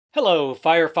Hello,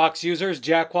 Firefox users.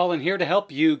 Jack Wallen here to help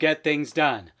you get things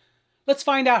done. Let's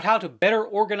find out how to better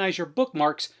organize your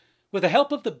bookmarks with the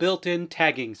help of the built-in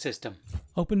tagging system.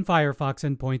 Open Firefox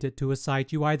and point it to a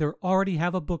site you either already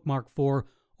have a bookmark for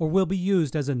or will be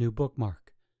used as a new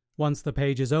bookmark. Once the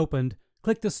page is opened,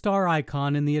 click the star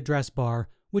icon in the address bar,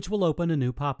 which will open a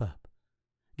new pop-up.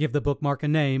 Give the bookmark a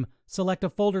name, select a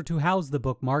folder to house the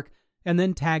bookmark, and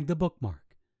then tag the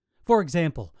bookmark. For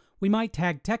example, we might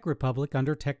tag TechRepublic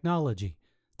under Technology,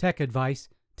 Tech Advice,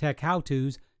 Tech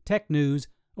How-Tos, Tech News,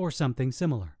 or something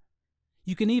similar.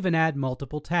 You can even add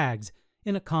multiple tags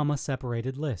in a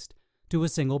comma-separated list to a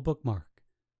single bookmark.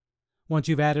 Once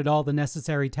you've added all the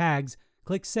necessary tags,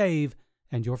 click Save,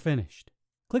 and you're finished.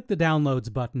 Click the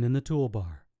Downloads button in the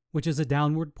toolbar, which is a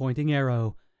downward-pointing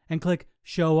arrow, and click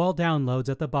Show All Downloads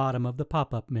at the bottom of the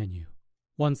pop-up menu.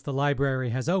 Once the library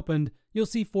has opened, you'll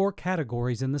see 4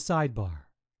 categories in the sidebar.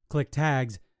 Click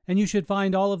Tags, and you should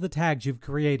find all of the tags you've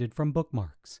created from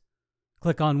bookmarks.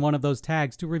 Click on one of those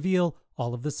tags to reveal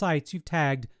all of the sites you've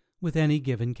tagged with any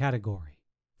given category.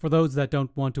 For those that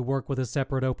don't want to work with a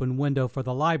separate open window for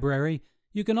the library,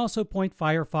 you can also point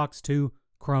Firefox to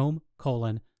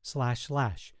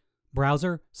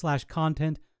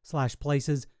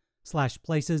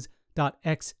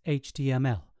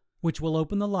chrome://browser/content/places/places.xhtml, which will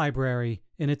open the library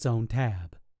in its own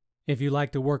tab. If you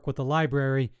like to work with the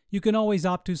library, you can always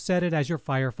opt to set it as your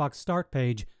Firefox start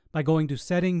page by going to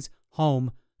Settings,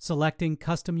 Home, selecting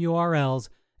Custom URLs,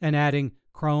 and adding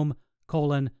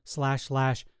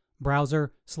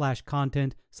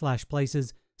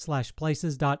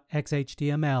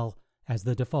chrome://browser/content/places/places.xhtml as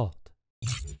the default.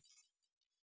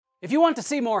 If you want to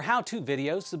see more how-to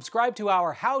videos, subscribe to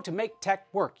our How to Make Tech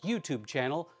Work YouTube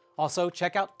channel. Also,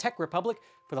 check out TechRepublic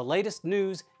for the latest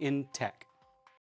news in tech.